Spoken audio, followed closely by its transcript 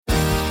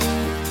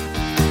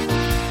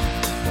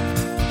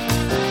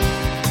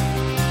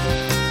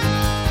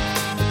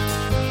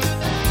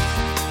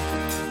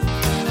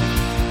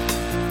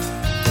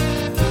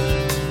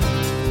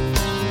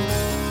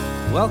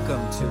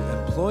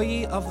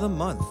Employee of the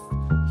Month.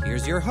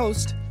 Here's your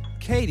host,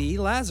 Katie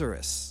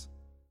Lazarus.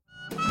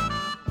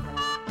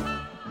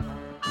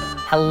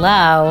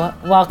 Hello,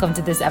 welcome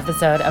to this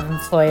episode of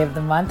Employee of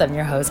the Month. I'm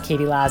your host,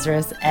 Katie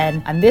Lazarus,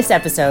 and on this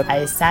episode,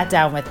 I sat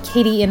down with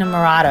Katie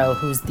Innamorato,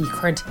 who's the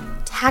current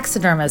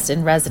taxidermist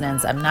in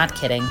residence. I'm not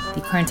kidding.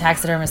 The current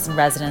taxidermist in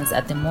residence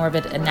at the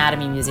Morbid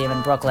Anatomy Museum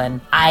in Brooklyn.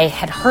 I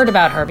had heard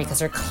about her because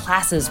her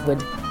classes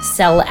would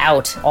sell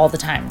out all the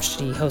time.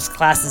 She hosts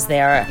classes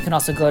there. You can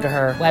also go to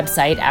her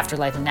website,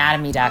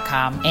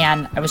 afterlifeanatomy.com,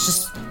 and I was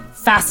just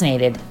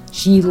fascinated.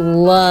 She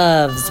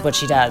loves what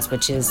she does,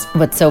 which is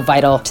what's so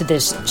vital to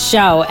this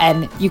show.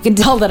 And you can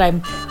tell that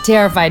I'm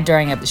terrified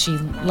during it. She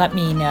let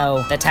me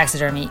know that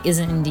taxidermy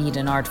isn't indeed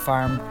an art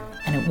form.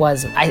 And it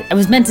was, I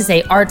was meant to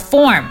say art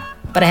form,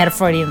 but I had a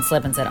Freudian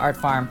slip and said art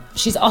farm.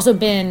 She's also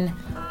been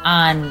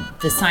on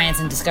the Science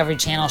and Discovery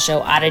Channel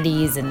show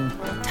Oddities and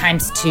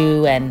Times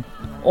 2 and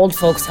Old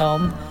Folks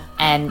Home.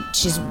 And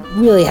she's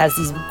really has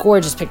these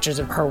gorgeous pictures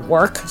of her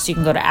work. So you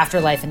can go to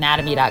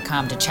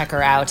afterlifeanatomy.com to check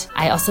her out.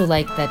 I also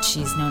like that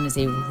she's known as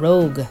a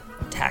rogue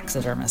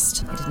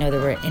taxidermist. I didn't know there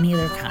were any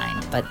other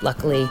kind. But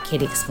luckily,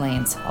 Katie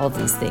explains all of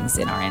these things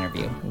in our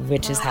interview,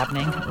 which is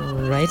happening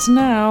right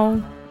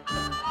now.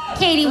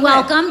 Katie,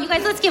 welcome. You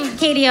guys, let's give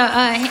Katie a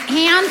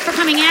hand for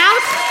coming out.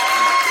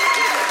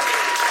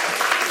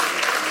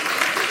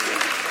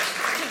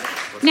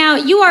 Now,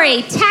 you are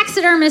a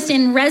taxidermist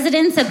in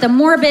residence at the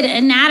Morbid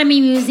Anatomy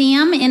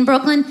Museum in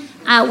Brooklyn.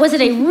 Was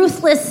it a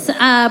ruthless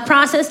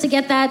process to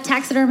get that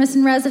taxidermist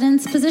in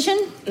residence position?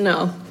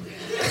 No.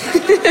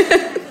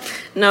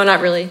 No,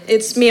 not really.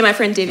 It's me and my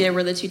friend Divya.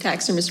 We're the two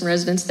taxidermists in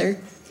residence there.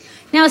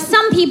 Now,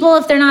 some people,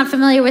 if they're not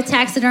familiar with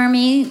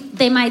taxidermy,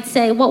 they might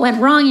say, what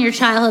went wrong in your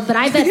childhood? But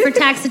I bet for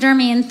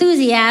taxidermy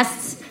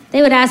enthusiasts,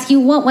 they would ask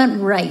you, what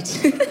went right?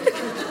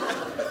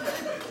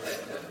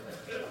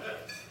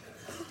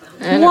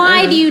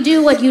 Why do you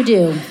do what you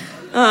do?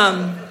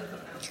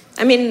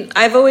 I mean,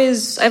 I've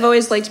always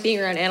liked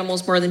being around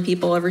animals more than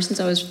people ever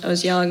since I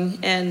was young.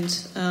 And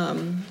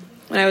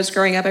when I was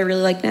growing up, I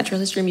really liked natural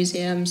history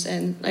museums,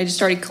 and I just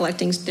started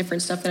collecting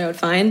different stuff that I would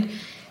find.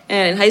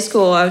 And in high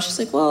school, I was just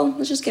like, well,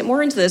 let's just get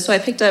more into this. So I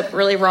picked up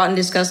really rotten,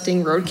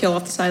 disgusting roadkill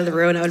off the side of the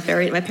road, and I would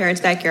bury it in my parents'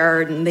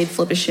 backyard, and they'd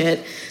flip a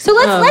shit. So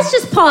let's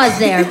just pause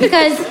there,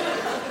 because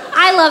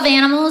I love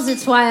animals.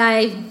 It's why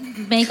I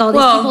make all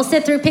these people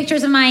sit through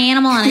pictures of my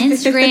animal on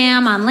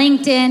Instagram, on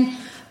LinkedIn.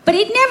 But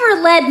it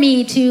never led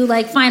me to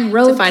find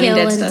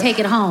roadkill and take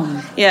it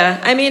home.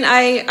 Yeah, I mean,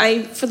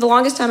 I for the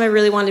longest time, I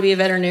really wanted to be a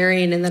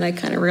veterinarian, and then I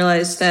kind of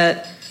realized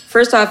that,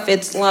 first off,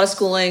 it's a lot of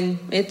schooling,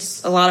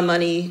 it's a lot of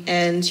money,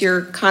 and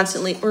you're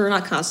constantly, or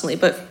not constantly,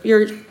 but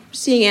you're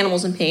seeing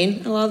animals in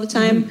pain a lot of the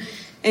time,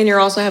 and you're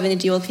also having to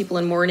deal with people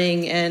in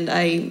mourning, and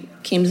I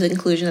came to the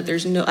conclusion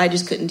that I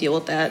just couldn't deal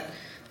with that.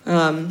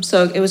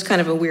 So it was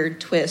kind of a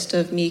weird twist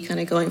of me kind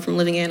of going from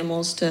living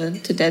animals to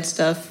dead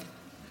stuff.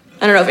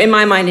 I don't know, in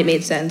my mind it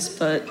made sense,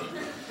 but...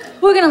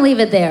 We're going to leave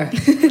it there.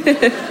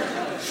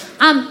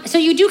 So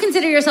you do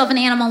consider yourself an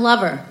animal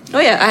lover? Oh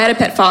yeah, I had a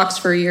pet fox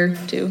for a year,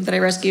 too, that I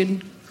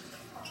rescued.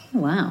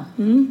 Wow.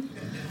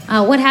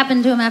 Mm-hmm. What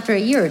happened to him after a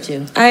year or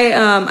two?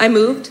 I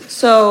moved.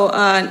 So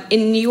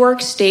in New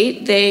York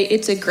State,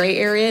 it's a gray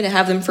area to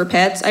have them for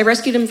pets. I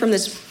rescued him from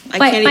this...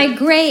 By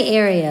gray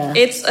area?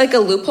 It's like a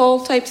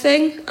loophole type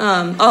thing.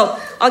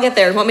 I'll get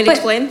there. Want me to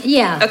explain?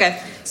 Yeah. Okay.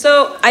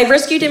 So I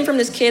rescued him from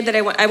this kid that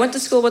I went to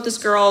school with this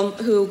girl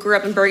who grew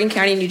up in Bergen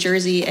County, New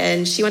Jersey,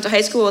 and she went to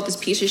high school with this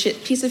piece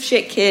of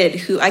shit kid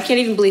who I can't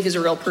even believe is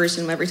a real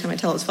person every time I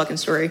tell this fucking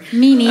story.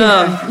 Me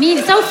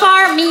neither. So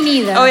far, me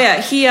neither. Oh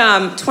yeah, he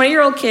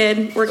 20-year-old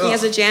kid working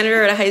as a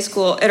janitor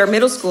at our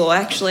middle school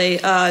actually,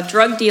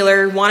 drug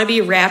dealer,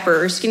 wannabe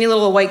rapper, skinny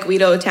little white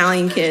Guido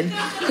Italian kid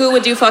who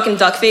would do fucking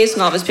duck face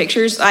in all of his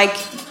pictures.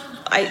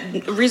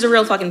 He's a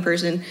real fucking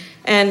person.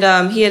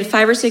 And he had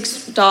 5 or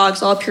 6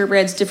 dogs, all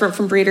purebreds, different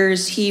from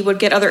breeders. He would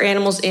get other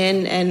animals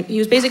in, and he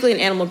was basically an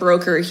animal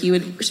broker. He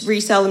would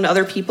resell them to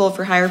other people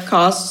for higher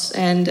costs.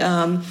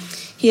 And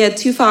he had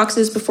 2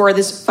 foxes before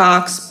this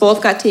fox.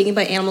 Both got taken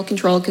by animal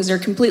control because they're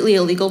completely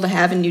illegal to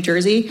have in New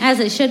Jersey. As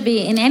it should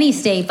be in any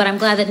state, but I'm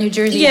glad that New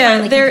Jersey is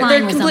finally they're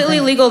complying with completely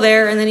something. legal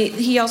there. And then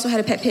he also had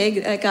a pet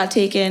pig that got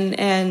taken.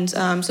 And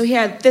so he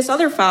had this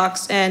other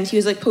fox, and he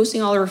was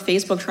posting all over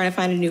Facebook trying to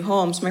find a new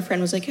home. So my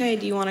friend was like, hey,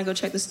 do you want to go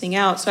check this thing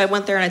out? So I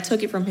went there and I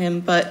took it from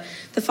him. But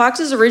the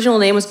fox's original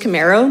name was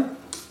Camaro.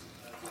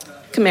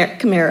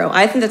 Camaro.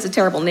 I think that's a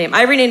terrible name.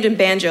 I renamed him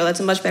Banjo. That's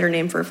a much better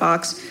name for a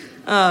fox.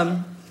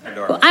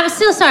 Well, I'm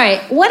still sorry.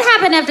 What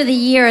happened after the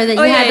year that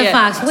you had the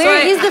fox?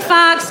 Where is the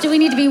fox? Do we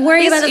need to be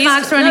worried about the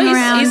fox running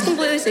around? He's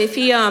completely safe.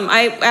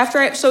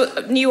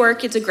 So New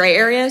York, it's a gray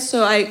area.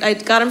 So I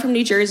got him from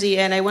New Jersey,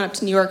 and I went up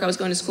to New York. I was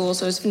going to school,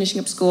 so I was finishing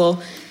up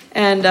school.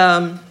 And do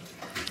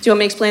you want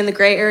me to explain the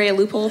gray area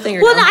loophole thing?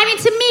 Well, no, I mean,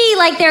 to me,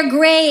 there are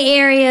gray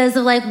areas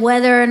of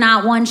whether or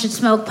not one should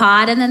smoke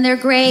pot, and then there are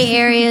gray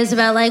areas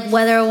about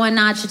whether or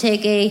not should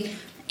take a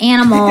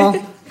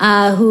animal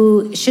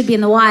who should be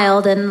in the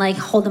wild and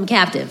hold them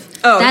captive.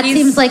 Oh, that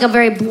seems like a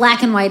very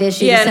black and white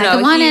issue. Yeah, the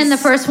second no, one and the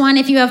first one,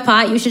 if you have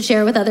pot, you should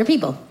share it with other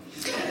people.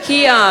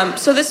 He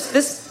so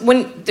this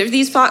when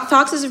these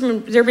foxes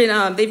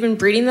they've been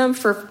breeding them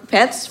for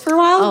pets for a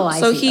while. Oh, I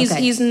so see.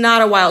 he's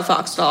not a wild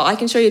fox at all. I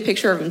can show you a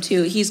picture of him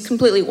too. He's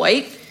completely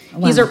white.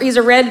 Wow. He's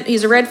a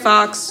red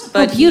fox,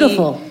 but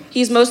beautiful.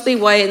 He's mostly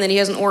white, and then he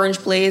has an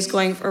orange blaze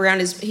going around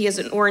his. He has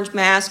an orange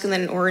mask and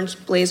then an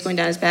orange blaze going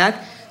down his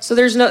back. So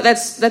there's no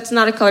that's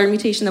not a color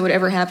mutation that would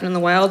ever happen in the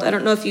wild. I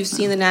don't know if you've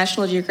seen the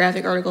National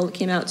Geographic article that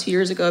came out 2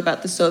 years ago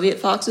about the Soviet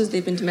foxes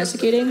they've been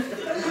domesticating.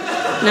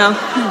 No.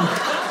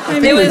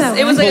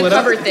 It was like a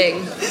cover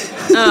thing.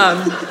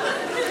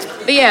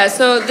 But yeah,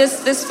 so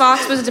this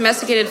fox was a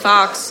domesticated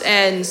fox,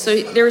 and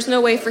so there was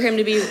no way for him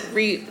to be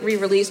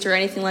re-released or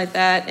anything like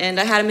that. And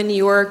I had him in New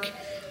York.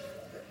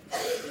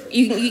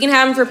 You can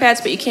have him for pets,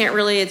 but you can't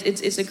really.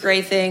 It's a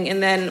gray thing.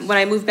 And then when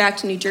I moved back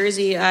to New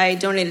Jersey, I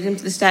donated him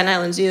to the Staten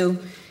Island Zoo,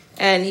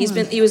 and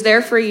he was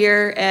there for a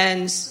year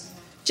and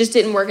just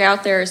didn't work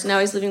out there. So now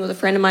he's living with a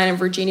friend of mine in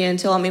Virginia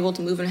until I'm able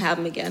to move and have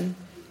him again.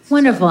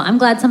 Wonderful. I'm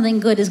glad something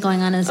good is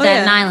going on in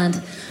Staten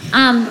Island.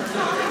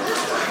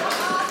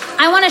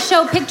 I want to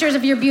show pictures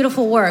of your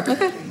beautiful work.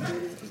 Okay.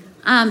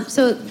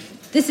 So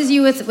this is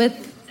you with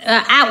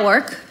at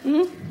work.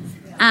 Mm-hmm.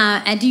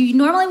 And do you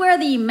normally wear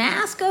the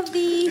mask of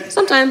the...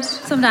 Sometimes.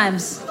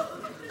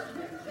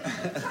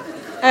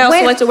 I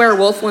also like to wear a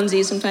wolf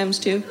onesie sometimes,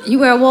 too. You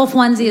wear a wolf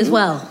onesie as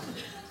well?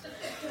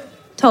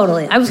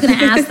 Totally. I was going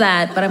to ask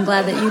that, but I'm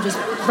glad that you just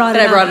brought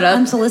it up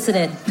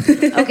unsolicited.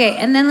 Okay,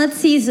 and then let's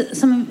see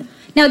some...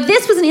 Now,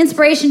 this was an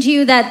inspiration to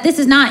you that this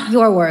is not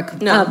your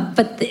work. No.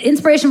 But the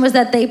inspiration was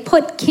that they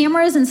put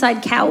cameras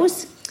inside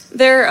cows?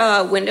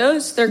 They're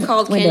windows. They're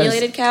called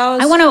cannulated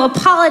cows. I want to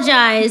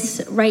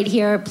apologize right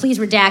here. Please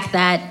redact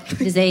that. It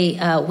is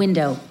a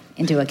window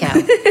into a cow.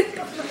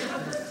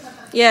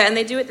 Yeah, and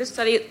they do it to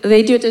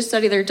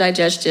study their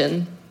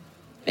digestion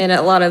in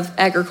a lot of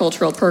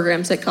agricultural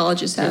programs that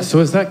colleges have. So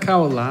is that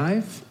cow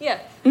alive? Yeah.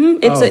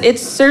 Mm-hmm.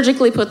 It's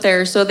surgically put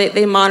there, so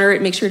they monitor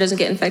it, make sure it doesn't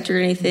get infected or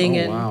anything.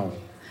 Oh, wow.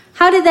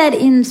 How did that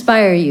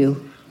inspire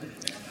you?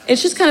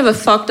 It's just kind of a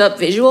fucked up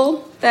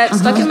visual that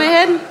stuck in my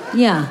head.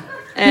 Yeah.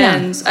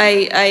 And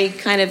I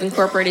kind of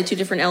incorporated 2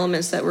 different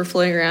elements that were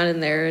floating around in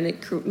there, and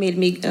it made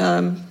me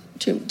to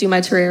do my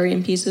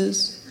terrarium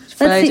pieces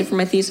for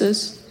my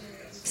thesis.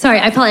 Sorry,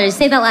 I apologize.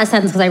 Say that last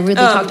sentence because I really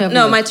talked over you.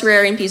 No, my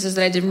terrarium pieces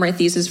that I did for my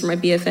thesis for my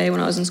BFA when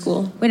I was in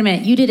school. Wait a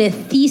minute. You did a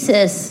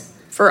thesis?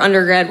 For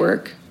undergrad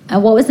work.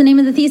 What was the name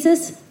of the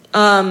thesis?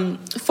 Fauna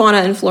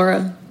and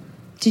flora.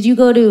 Did you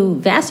go to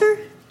Vassar?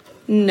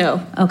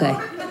 No. Okay.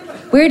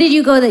 Where did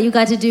you go that you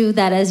got to do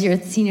that as your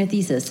senior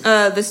thesis?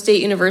 The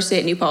State University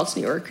at New Paltz,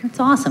 New York. That's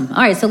awesome.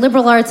 All right, so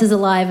liberal arts is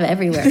alive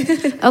everywhere.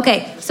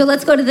 Okay, so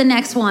let's go to the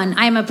next one.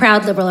 I am a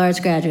proud liberal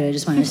arts graduate, I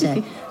just want to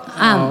say.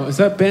 Is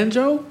that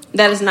banjo?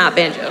 That is not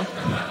banjo.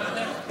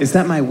 Is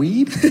that my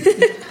weed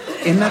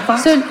in that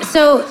box?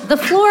 So the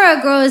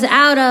flora grows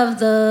out of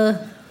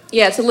the...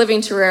 Yeah, it's a living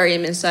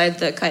terrarium inside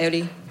the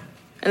coyote.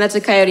 And that's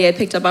a coyote I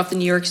picked up off the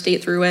New York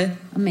State Thruway.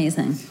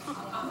 Amazing.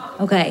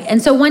 Okay,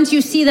 and so once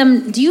you see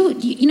them, do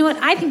you know what?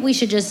 I think we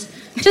should just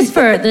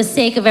for the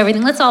sake of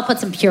everything, let's all put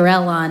some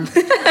Purell on.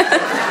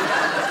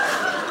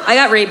 I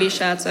got rabies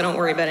shots. I don't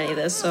worry about any of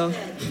this, so.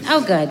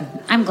 Oh, good.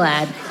 I'm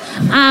glad.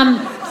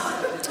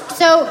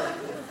 So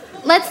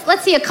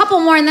let's see a couple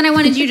more, and then I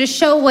wanted you to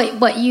show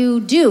what you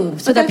do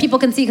so that people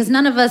can see, because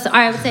none of us are,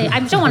 I would say, I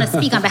don't want to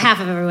speak on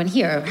behalf of everyone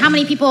here. How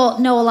many people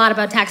know a lot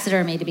about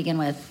taxidermy to begin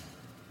with?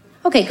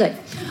 Okay, good.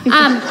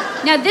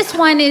 Now, this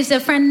one is a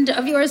friend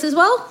of yours as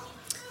well?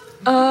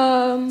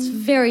 It's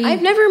very...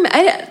 I've never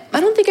met... I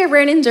don't think I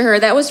ran into her.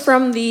 That was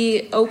from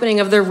the opening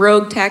of the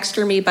Rogue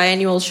Taxidermy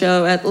biannual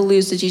show at the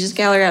Luz de Jesus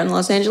Gallery out in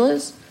Los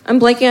Angeles. I'm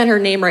blanking on her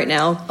name right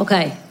now.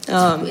 Okay.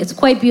 It's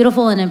quite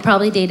beautiful, and it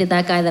probably dated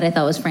that guy that I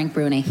thought was Frank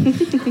Bruni.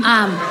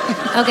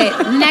 Okay,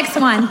 next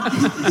one.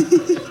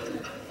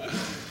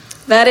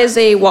 That is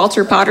a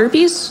Walter Potter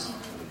piece.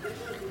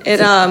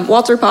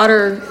 Walter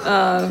Potter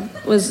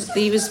was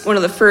one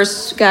of the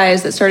first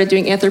guys that started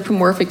doing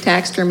anthropomorphic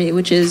taxidermy,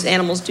 which is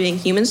animals doing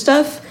human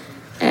stuff.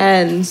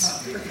 And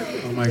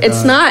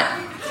it's not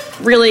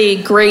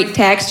really great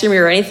taxidermy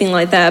or anything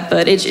like that,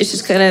 but it's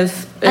just kind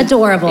of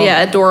adorable.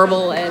 Yeah,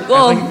 adorable. And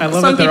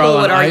some people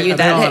would argue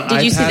that.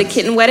 Did you see the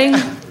kitten wedding?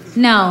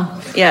 No.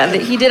 Yeah,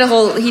 he did a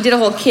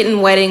whole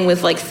kitten wedding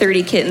with like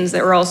 30 kittens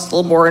that were all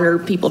stillborn or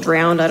people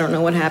drowned. I don't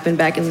know what happened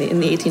back in the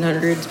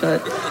 1800s,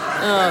 but.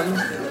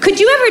 Could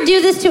you ever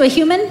do this to a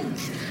human?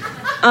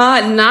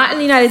 Not in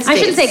the United States. I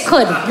shouldn't say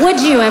could.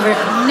 Would you ever?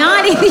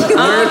 Not in the United States.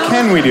 Where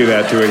can we do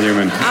that to a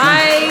human?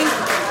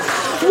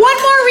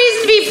 One more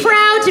reason to be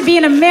proud to be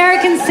an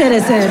American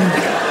citizen.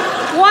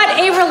 What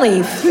a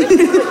relief.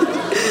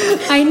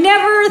 I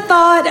never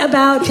thought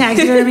about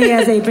taxidermy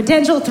as a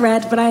potential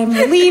threat, but I am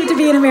relieved to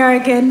be an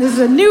American. This is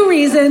a new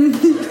reason.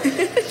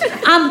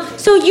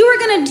 So you were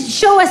going to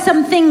show us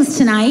some things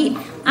tonight.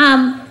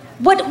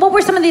 What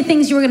were some of the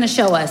things you were going to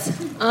show us?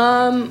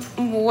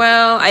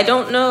 Well, I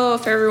don't know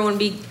if everyone would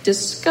be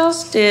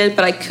disgusted,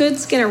 but I could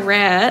skin a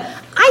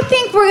rat. I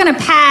think we're going to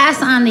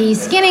pass on the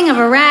skinning of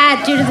a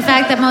rat due to the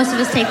fact that most of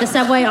us take the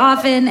subway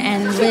often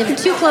and live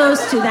too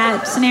close to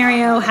that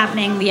scenario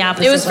happening the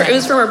opposite way. It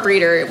was from a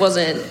breeder.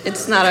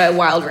 It's not a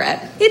wild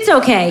rat. It's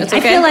okay. It's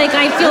okay?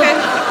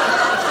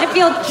 I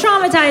feel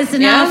traumatized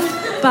enough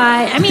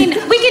by. I mean,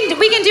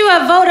 we can do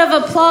a vote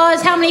of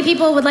applause. How many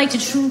people would like to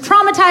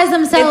traumatize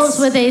themselves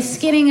with a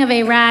skinning of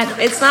a rat?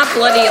 It's not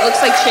bloody. It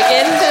looks like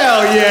chicken.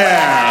 Hell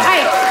yeah! All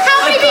right.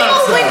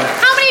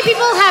 How many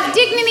people have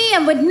dignity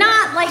and would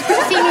not like to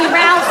see me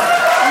rouse?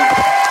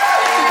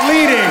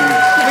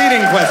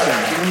 Leading question.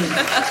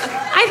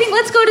 I think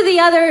let's go to the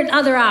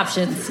other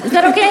options. Is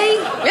that okay?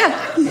 Yeah.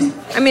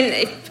 I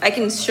mean, I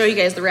can show you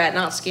guys the rat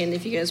not skinned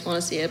if you guys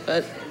want to see it,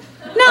 but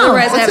No.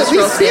 otherwise I have a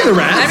We've stroke. seen the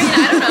rats. I mean,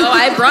 I don't know.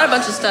 I brought a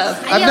bunch of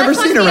stuff. I've never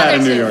seen a rat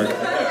in New York.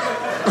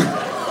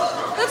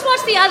 Let's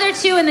watch the other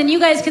two, and then you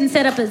guys can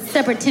set up a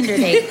separate Tinder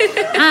date.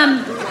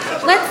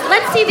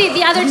 Let's see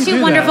the other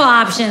two wonderful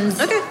options.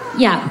 Okay.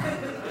 Yeah.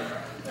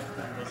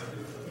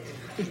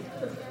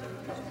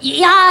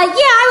 Yeah,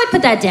 I would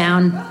put that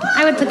down.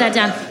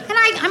 And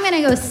I'm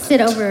gonna go sit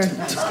over.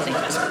 Just kidding.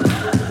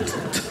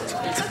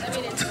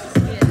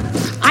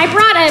 I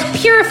brought a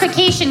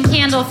purification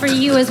candle for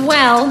you as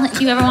well, if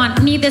you ever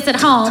need this at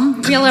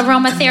home. Real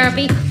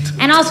aromatherapy,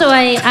 and also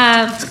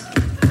a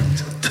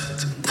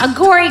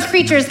gory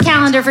creatures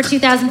calendar for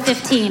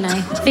 2015.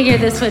 I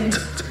figured this would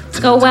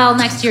go well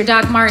next to your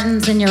Doc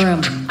Martens in your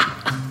room.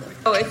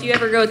 Oh, if you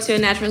ever go to a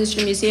natural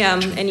history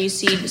museum and you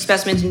see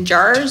specimens in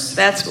jars,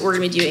 that's what we're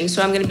going to be doing.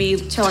 So I'm going to be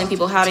telling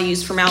people how to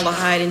use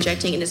formaldehyde,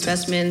 injecting into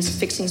specimens,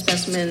 fixing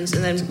specimens,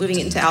 and then moving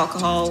it into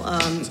alcohol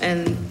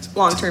and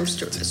long-term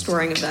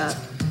storing of that.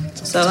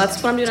 So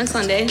that's what I'm doing on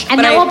Sunday.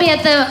 And that will be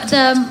at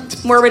the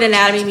Morbid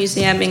Anatomy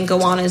Museum in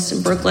Gowanus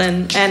in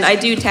Brooklyn. And I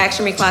do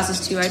taxidermy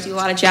classes too. I do a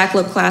lot of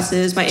jackalope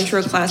classes. My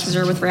intro classes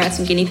are with rats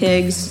and guinea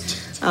pigs.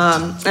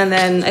 And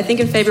then I think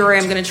in February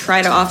I'm going to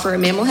try to offer a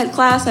mammal head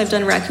class. I've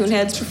done raccoon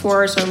heads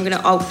before, so I'm going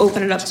to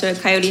open it up to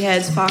coyote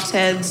heads, fox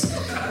heads.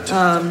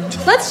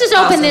 Let's just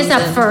open this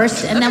up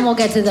first, and then we'll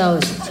get to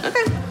those.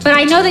 Okay. But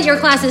I know that your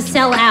classes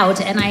sell out,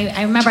 and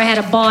I remember I had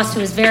a boss who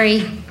was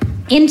very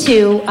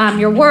into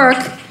your work,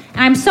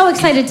 and I'm so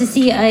excited to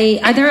see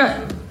I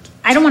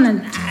don't want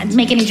to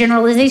make any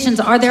generalizations.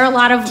 Are there a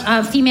lot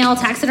of female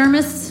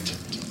taxidermists?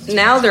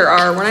 Now there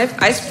are. When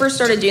I first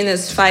started doing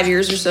this 5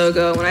 years or so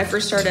ago, when I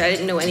first started, I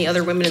didn't know any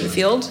other women in the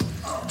field.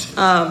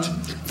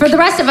 For the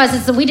rest of us,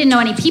 it's that we didn't know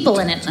any people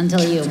in it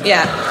until you.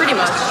 Yeah, pretty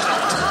much.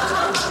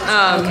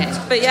 Okay.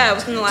 But yeah,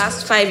 within the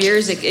last 5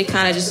 years, it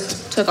kind of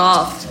just took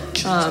off.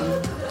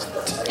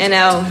 And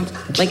now,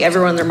 like,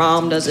 everyone and their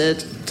mom does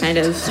it, kind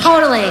of.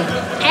 Totally.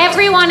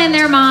 Everyone and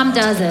their mom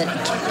does it.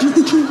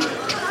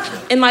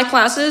 In my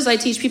classes, I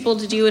teach people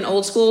to do an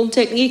old school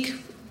technique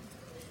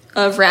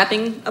of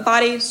wrapping a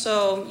body.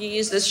 So you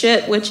use this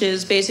shit, which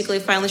is basically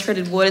finely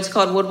shredded wood. It's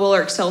called wood wool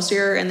or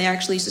Excelsior, and they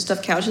actually used to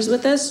stuff couches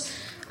with this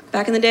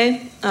back in the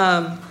day.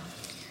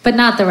 But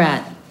not the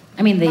rat.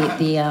 I mean,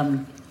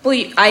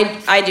 Well,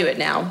 I do it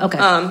now. Okay.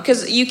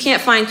 Because you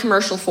can't find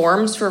commercial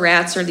forms for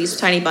rats or these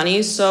tiny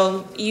bunnies.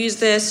 So you use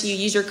this, you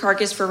use your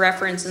carcass for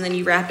reference, and then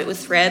you wrap it with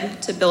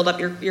thread to build up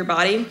your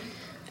body.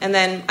 And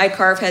then I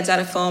carve heads out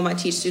of foam. I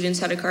teach students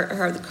how to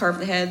carve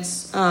the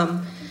heads.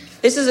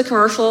 This is a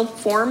commercial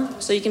form,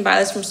 so you can buy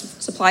this from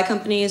supply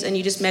companies, and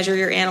you just measure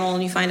your animal,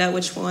 and you find out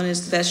which one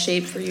is the best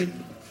shape for you,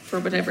 for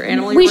whatever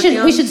animal you're working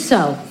on. We should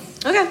sew.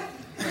 Okay.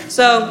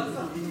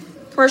 So,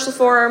 commercial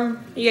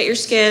form, you get your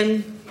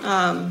skin.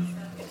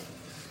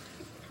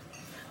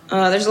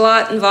 There's a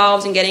lot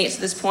involved in getting it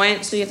to this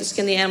point, so you have to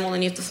skin the animal,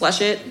 and you have to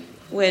flesh it,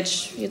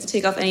 which you have to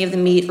take off any of the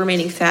meat,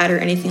 remaining fat, or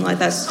anything like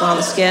that still on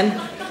the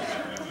skin.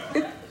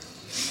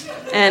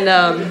 And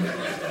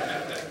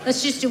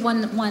let's just do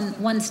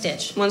one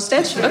stitch. One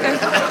stitch? Okay.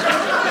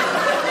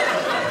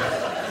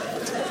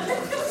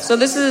 So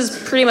this is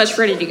pretty much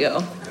ready to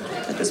go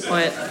at this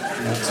point.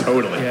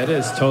 Totally. Yeah, it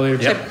is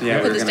totally. Yep. Yeah,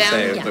 Put we're this gonna down?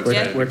 say it Yeah. looks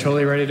Yeah. We're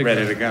totally ready to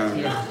ready go. to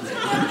go.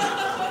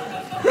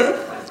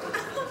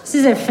 This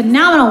is a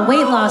phenomenal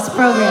weight loss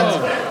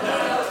program.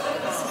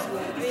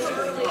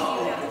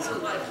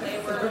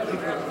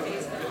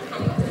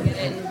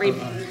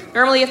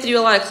 Normally you have to do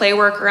a lot of clay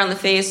work around the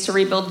face to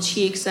rebuild the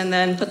cheeks and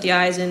then put the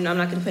eyes in. I'm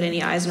not going to put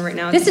any eyes in right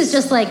now. This is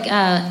just like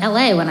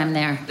LA when I'm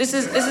there. This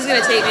is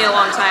going to take me a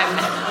long time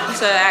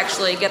to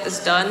actually get this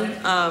done.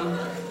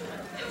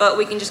 But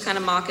we can just kind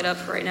of mock it up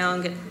for right now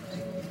and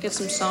get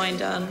some sewing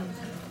done.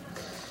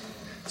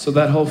 So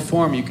that whole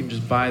form, you can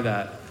just buy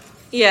that.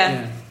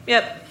 Yeah.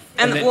 Yep.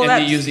 And well,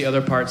 then you use the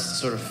other parts to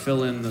sort of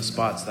fill in the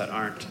spots that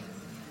aren't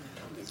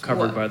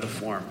covered What? by the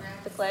form.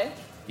 The clay?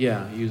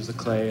 Yeah, use the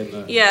clay and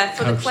the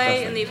For the couch clay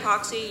stuff. and the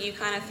epoxy, you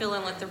kind of fill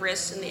in like the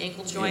wrists and the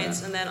ankle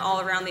joints, and then all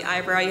around the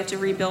eyebrow, you have to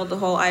rebuild the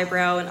whole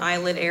eyebrow and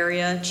eyelid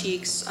area,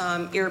 cheeks,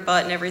 ear,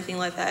 butt, and everything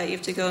like that. You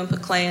have to go and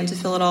put clay in to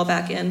fill it all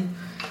back in.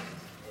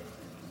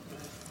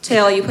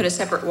 Tail, you put a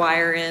separate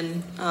wire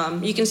in.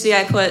 You can see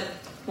I put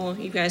well,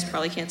 you guys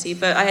probably can't see,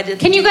 but I had to.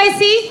 Can you guys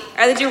see?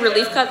 I had to do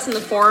relief cuts in the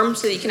form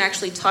so that you can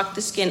actually tuck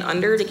the skin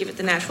under to give it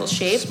the natural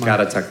shape.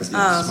 Gotta tuck the skin.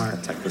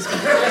 Smart. Tuck the skin.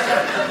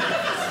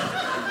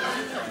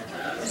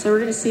 So we're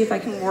gonna see if I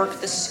can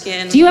work the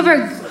skin. Do you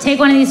ever take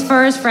one of these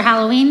furs for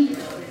Halloween?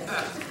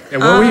 Yeah,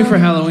 where were you for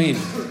Halloween?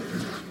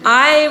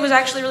 I was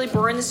actually really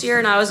boring this year,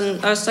 and I was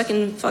stuck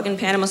in fucking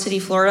Panama City,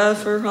 Florida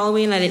for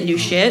Halloween. I didn't do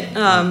shit,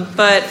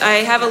 but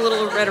I have a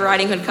little Red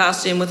Riding Hood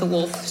costume with a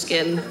wolf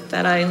skin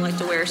that I like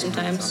to wear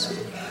sometimes.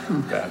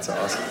 That's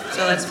awesome.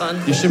 So that's fun.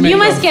 You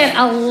must get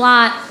a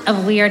lot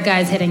of weird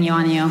guys hitting you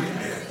on you.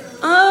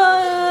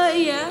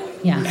 Yeah.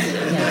 Yeah.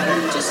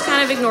 Just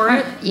kind of ignore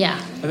it. Yeah.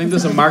 I think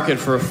there's a market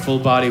for a full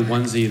body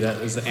onesie that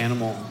is an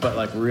animal, but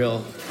like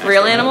real.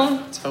 Real animal?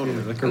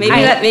 Totally. Like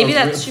Maybe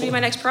that should be my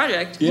next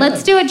project. Yeah.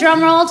 Let's do a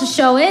drum roll to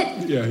show it.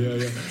 Yeah.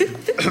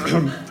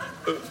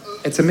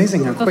 It's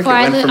amazing how quick Before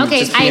it went I from lo- okay,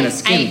 just being I- a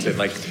skin I- to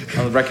like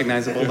a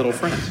recognizable little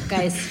friend.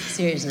 Guys,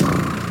 seriously.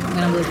 I'm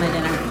going to lose my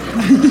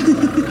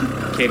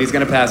dinner. Katie's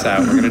gonna pass out.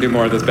 We're gonna do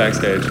more of this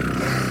backstage.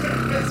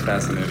 It's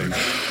fascinating.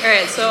 All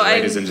right, so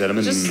Ladies I'm and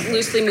gentlemen. just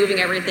loosely moving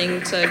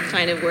everything to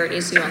kind of where it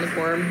needs to be on the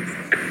form.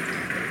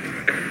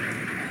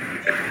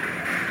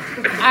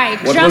 All right,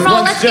 What drum was roll.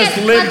 once Let's just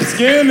get... limp let's-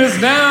 skin is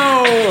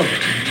now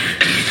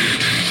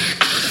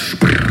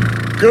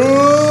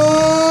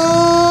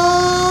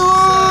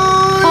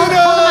Hold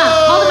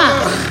them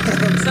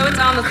up. So it's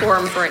on the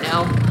form for right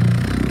now.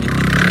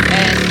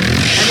 And I mean,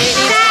 it needs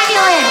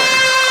Fabulous.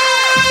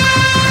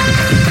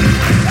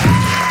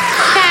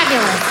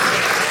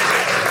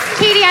 Fabulous.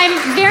 Katie,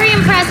 I'm very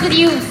impressed with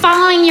you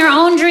following your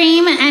own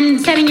dream and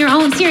setting your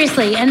own,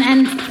 seriously,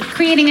 and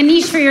creating a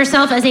niche for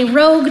yourself as a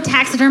rogue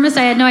taxidermist.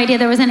 I had no idea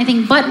there was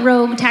anything but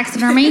rogue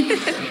taxidermy.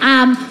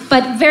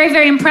 But very,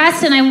 very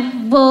impressed, and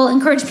I will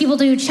encourage people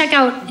to check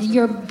out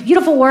your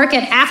beautiful work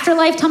at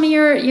Afterlife. Tell me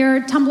your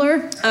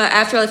Tumblr.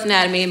 Afterlife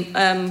Anatomy,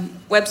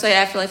 website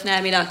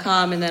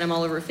afterlifeanatomy.com, and then I'm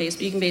all over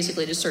Facebook. You can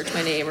basically just search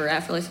my name or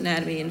Afterlife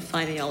Anatomy and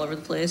find me all over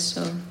the place.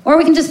 So Or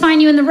we can just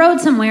find you in the road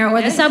somewhere or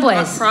the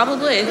subways.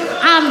 Probably.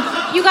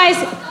 You guys,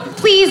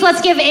 please, let's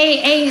give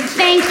a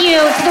thank you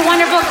to the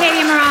wonderful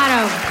Katie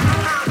Murato.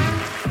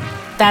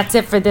 That's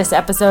it for this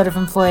episode of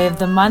Employee of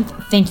the Month.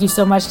 Thank you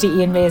so much to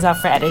Ian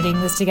Bazoff for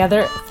editing this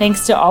together.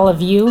 Thanks to all of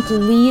you.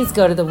 Please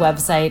go to the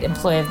website,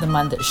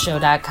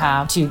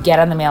 employeeofthemonthshow.com, to get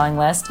on the mailing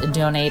list and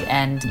donate,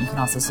 and you can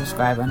also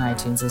subscribe on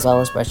iTunes as well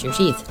as brush your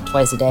teeth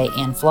twice a day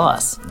and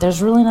floss.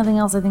 There's really nothing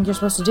else I think you're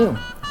supposed to do.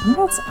 I think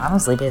that's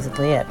honestly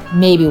basically it.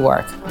 Maybe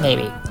work.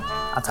 Maybe.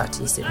 I'll talk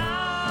to you soon.